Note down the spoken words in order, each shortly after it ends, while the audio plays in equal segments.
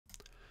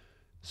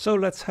So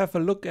let's have a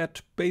look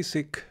at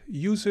basic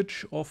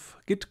usage of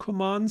Git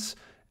commands.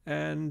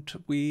 And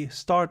we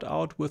start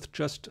out with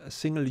just a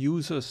single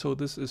user. So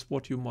this is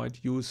what you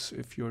might use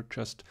if you're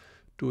just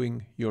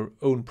doing your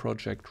own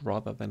project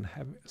rather than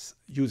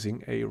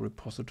using a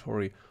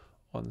repository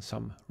on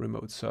some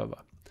remote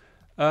server.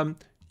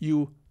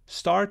 You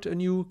start a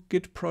new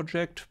Git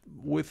project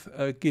with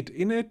a Git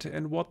init,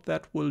 and what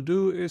that will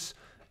do is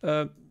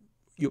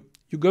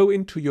you go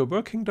into your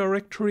working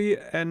directory,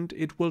 and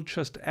it will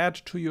just add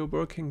to your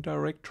working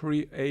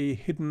directory a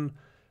hidden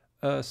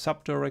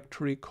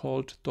subdirectory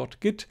called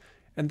 .git,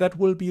 and that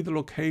will be the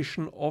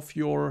location of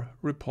your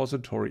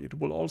repository. It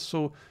will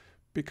also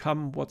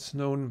become what's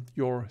known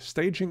your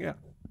staging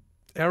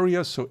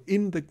area. So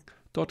in the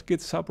 .git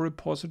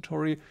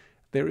subrepository,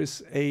 there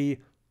is a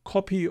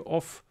copy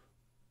of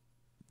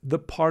the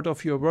part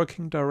of your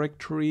working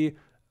directory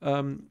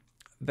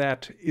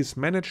that is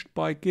managed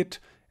by Git,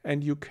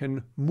 and you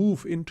can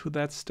move into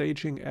that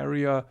staging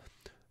area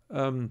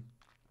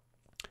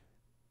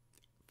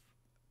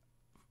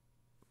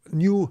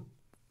new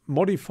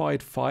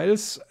modified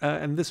files,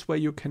 and this way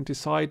you can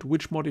decide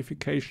which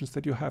modifications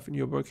that you have in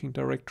your working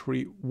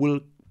directory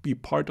will be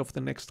part of the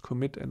next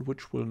commit and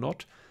which will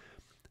not.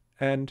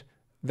 And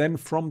then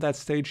from that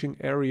staging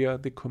area,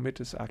 the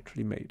commit is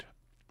actually made.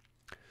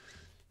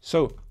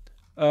 So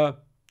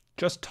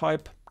just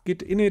type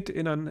git init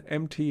in an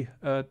empty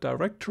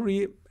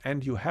directory,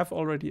 and you have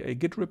already a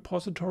Git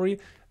repository.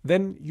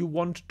 Then you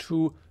want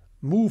to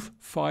move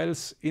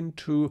files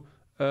into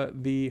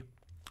the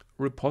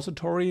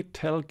repository.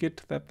 Tell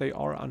Git that they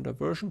are under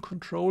version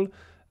control.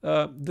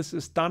 This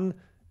is done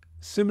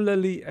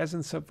similarly as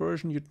in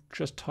Subversion. You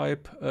just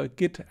type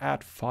git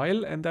add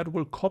file, and that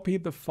will copy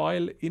the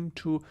file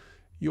into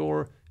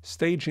your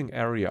staging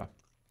area.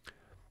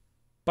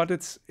 But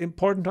it's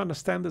important to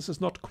understand this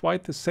is not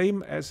quite the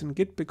same as in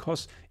Git,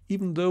 because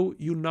even though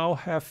you now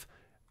have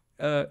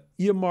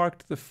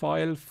earmarked the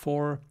file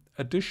for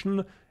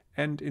addition,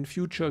 and in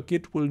future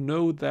Git will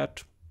know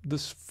that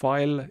this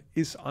file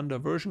is under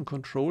version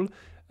control,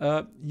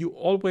 you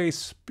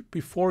always,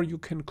 before you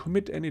can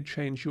commit any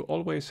change, you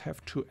always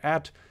have to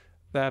add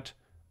that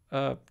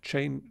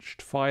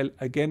changed file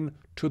again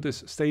to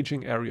this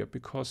staging area,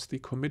 because the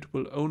commit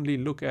will only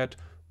look at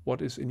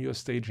what is in your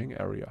staging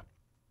area.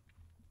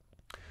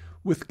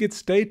 With Git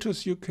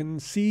status, you can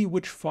see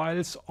which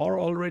files are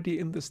already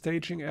in the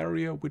staging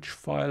area, which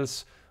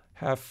files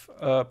have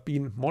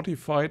been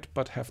modified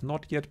but have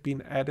not yet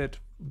been added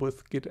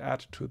with git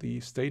add to the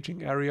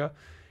staging area.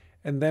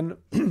 And then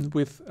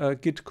with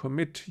git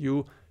commit,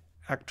 you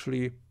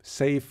actually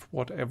save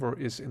whatever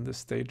is in the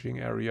staging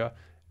area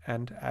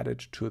and add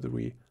it to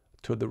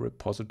the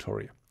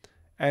repository.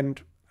 And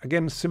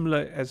again,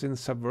 similar as in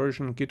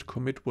Subversion, git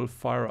commit will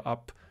fire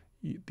up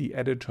the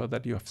editor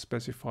that you have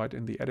specified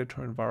in the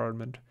editor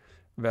environment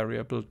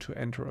variable to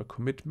enter a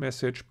commit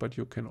message, but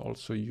you can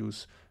also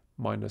use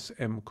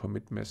 -m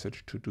commit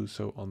message to do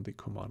so on the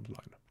command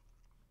line.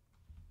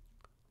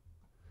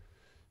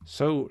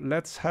 So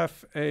let's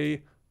have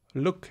a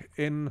look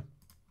in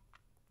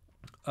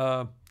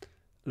a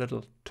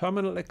little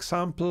terminal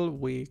example.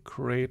 We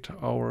create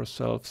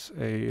ourselves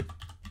a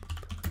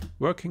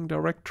working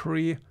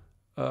directory,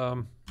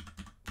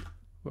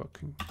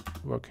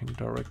 working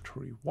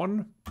directory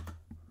 1.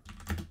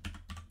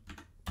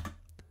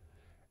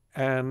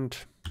 And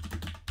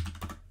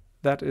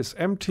that is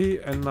empty.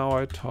 And now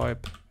I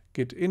type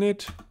git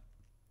init,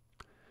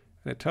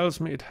 and it tells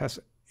me it has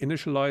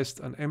initialized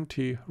an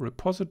empty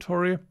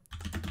repository.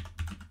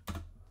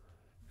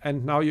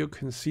 And now you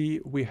can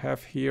see we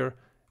have here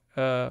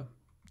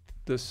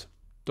this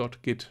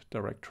 .git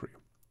directory.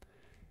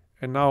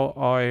 And now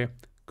I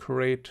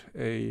create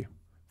a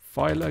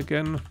file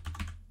again,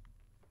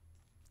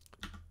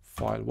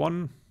 file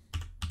 1,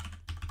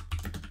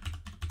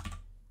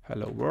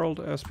 hello world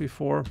as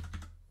before.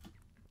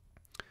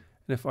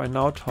 And if I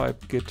now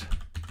type git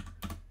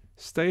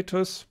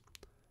status,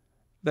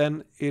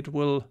 then it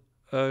will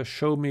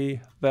show me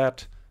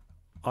that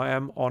I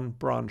am on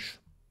branch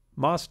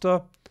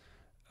master.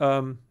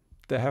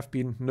 There have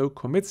been no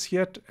commits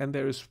yet, and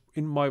there is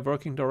in my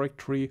working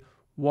directory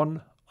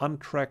one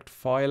untracked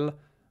file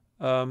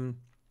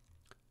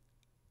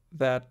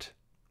that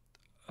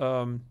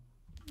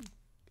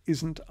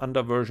isn't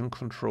under version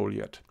control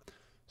yet.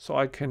 So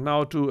I can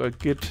now do a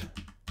git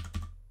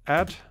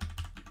add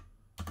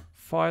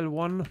file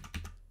 1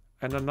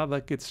 and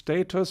another git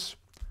status.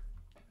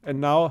 And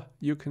now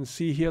you can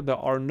see here there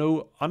are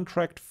no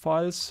untracked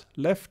files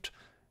left.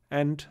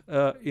 And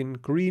in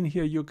green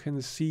here you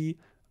can see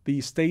the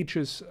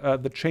stages,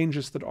 the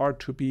changes that are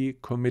to be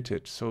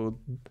committed. So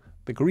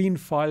the green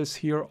files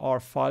here are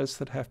files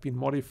that have been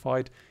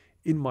modified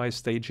in my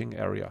staging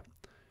area.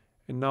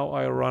 And now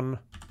I run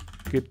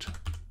git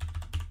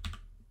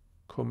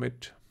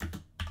commit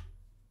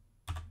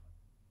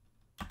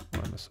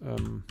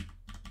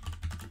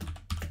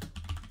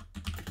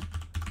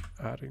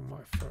adding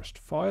my first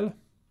file.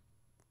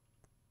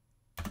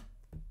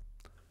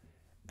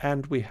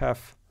 And we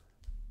have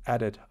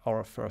added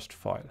our first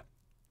file.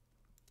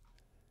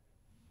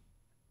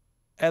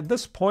 at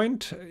this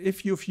point,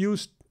 if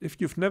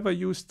you've never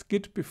used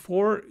Git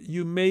before,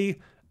 you may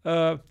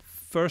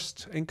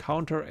first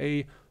encounter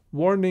a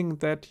warning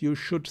that you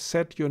should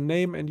set your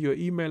name and your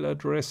email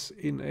address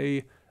in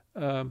a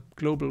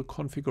global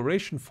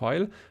configuration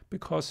file,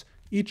 because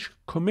each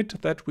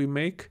commit that we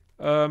make,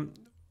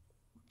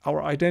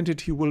 our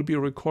identity will be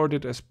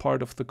recorded as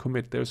part of the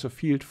commit. There's a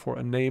field for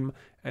a name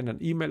and an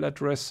email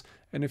address,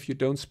 and if you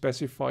don't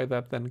specify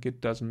that, then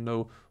Git doesn't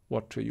know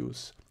what to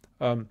use.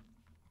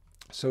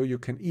 So you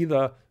can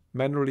either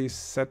manually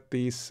set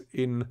these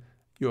in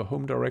your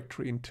home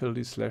directory in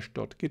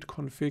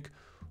 /gitconfig,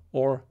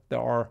 or there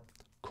are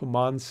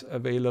commands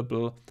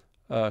available.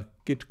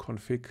 Git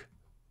config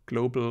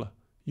global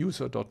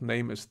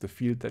user.name is the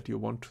field that you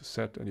want to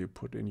set, and you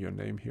put in your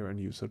name here, and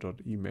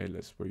user.email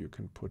is where you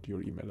can put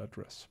your email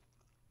address.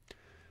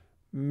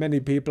 Many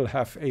people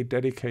have a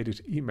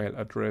dedicated email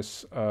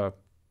address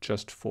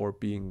just for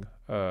being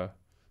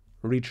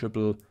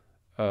reachable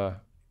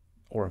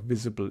or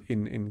visible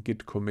in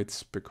Git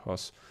commits,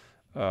 because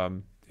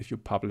if you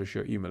publish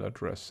your email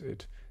address,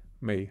 it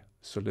may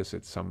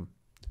solicit some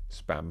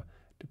spam.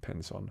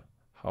 Depends on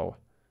how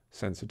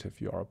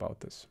sensitive you are about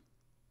this.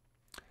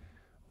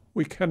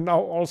 We can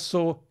now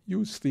also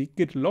use the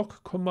git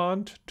log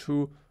command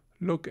to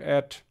look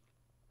at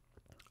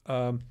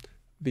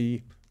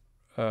the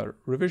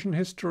revision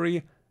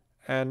history,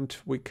 and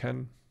we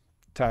can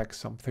tag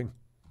something.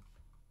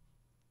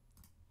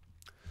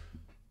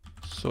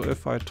 So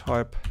if I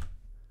type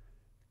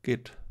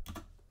git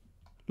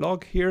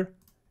log here,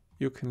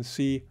 you can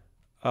see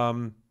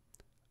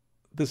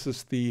this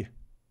is the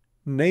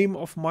name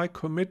of my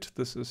commit.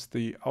 This is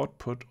the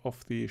output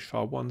of the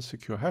SHA-1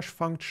 secure hash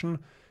function.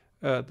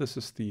 This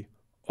is the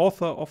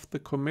author of the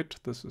commit.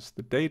 This is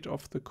the date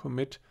of the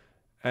commit.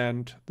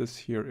 And this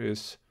here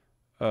is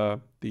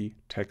the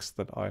text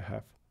that I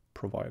have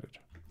provided.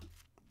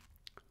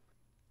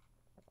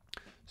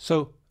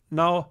 So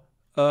now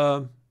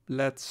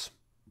let's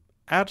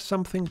add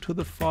something to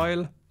the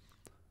file.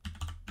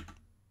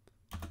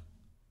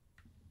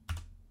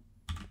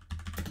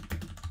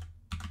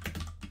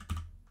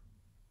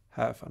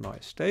 Have a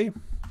nice day.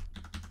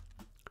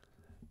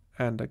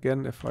 And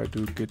again, if I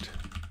do git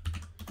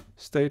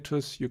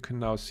status, you can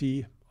now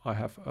see I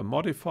have a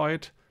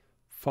modified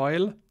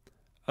file.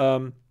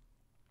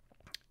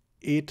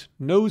 It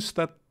knows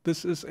that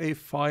this is a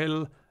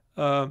file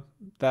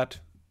that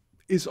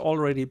is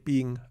already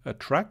being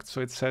tracked.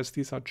 So it says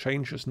these are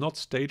changes not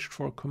staged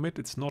for a commit.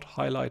 It's not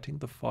highlighting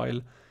the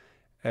file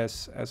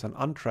as an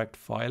untracked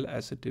file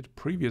as it did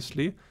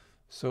previously.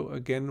 So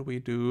again, we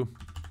do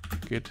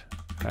git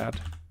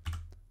add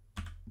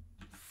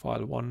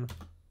file1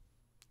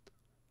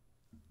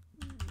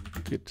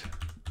 git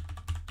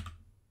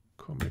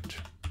commit.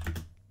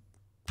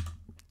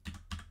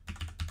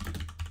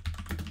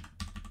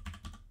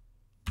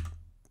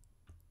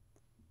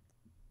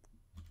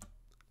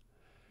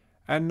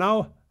 And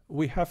now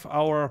we have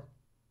our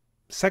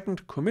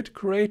second commit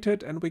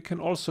created, and we can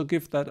also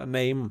give that a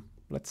name.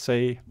 Let's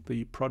say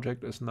the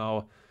project is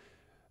now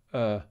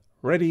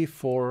ready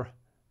for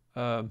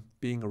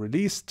being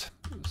released.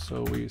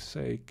 So we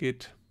say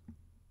git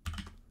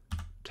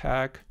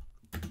tag.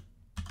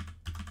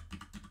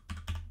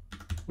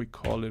 We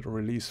call it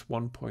release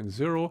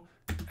 1.0,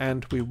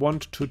 and we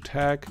want to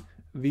tag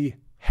the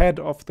head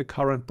of the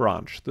current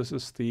branch. This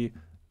is the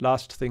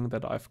last thing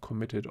that I've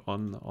committed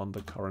on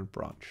the current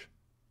branch.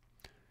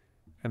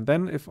 And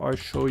then if I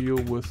show you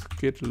with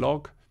git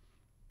log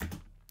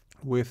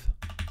with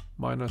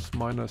 --graph,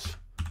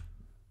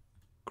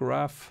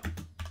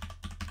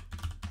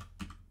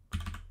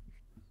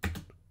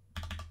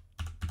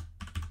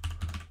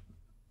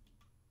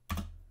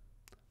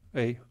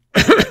 a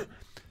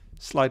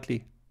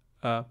slightly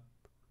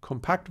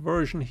compact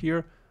version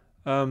here,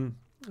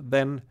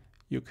 then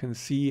you can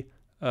see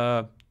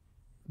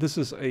this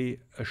is a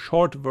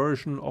short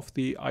version of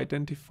the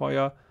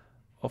identifier,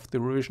 of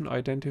the revision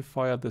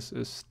identifier. This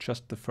is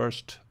just the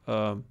first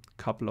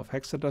couple of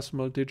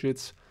hexadecimal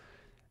digits,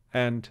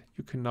 and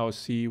you can now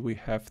see we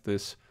have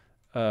this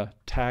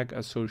tag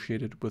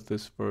associated with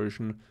this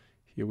version.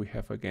 Here we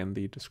have again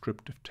the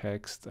descriptive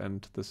text,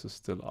 and this is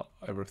still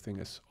everything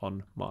is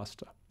on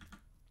master.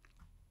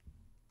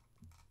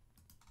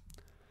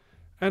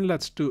 And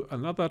let's do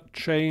another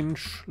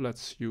change.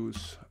 Let's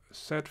use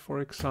set,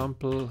 for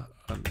example,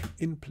 an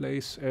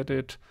in-place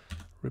edit,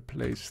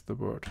 replace the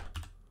word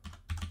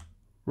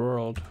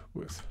world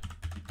with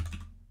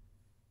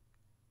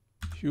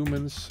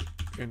humans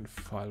in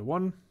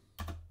file1.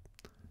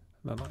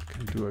 Then I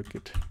can do a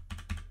git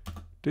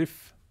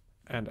diff,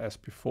 and as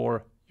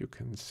before, you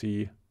can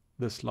see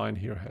this line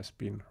here has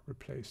been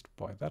replaced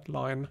by that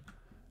line,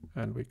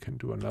 and we can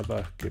do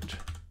another git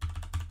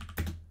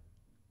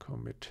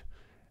commit.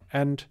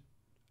 And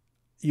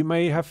you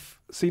may have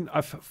seen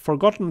I've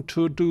forgotten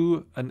to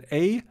do an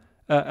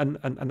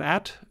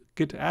add,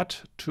 git add,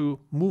 to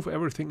move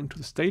everything into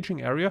the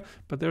staging area,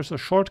 but there's a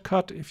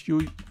shortcut. If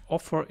you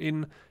offer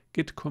in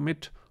git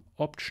commit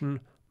option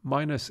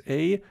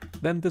 -a,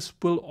 then this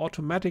will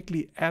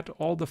automatically add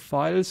all the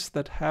files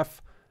that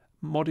have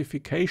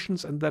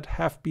modifications and that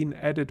have been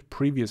added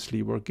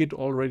previously, where Git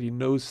already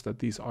knows that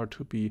these are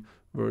to be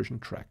version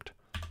tracked.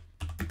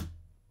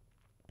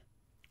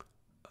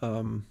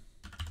 And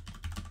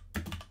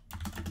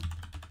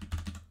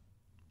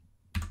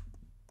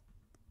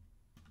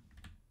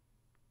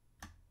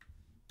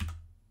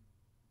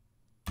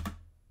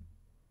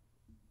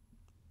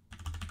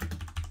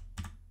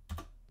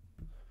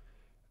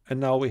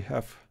now we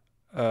have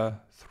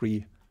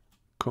 3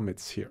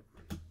 commits here.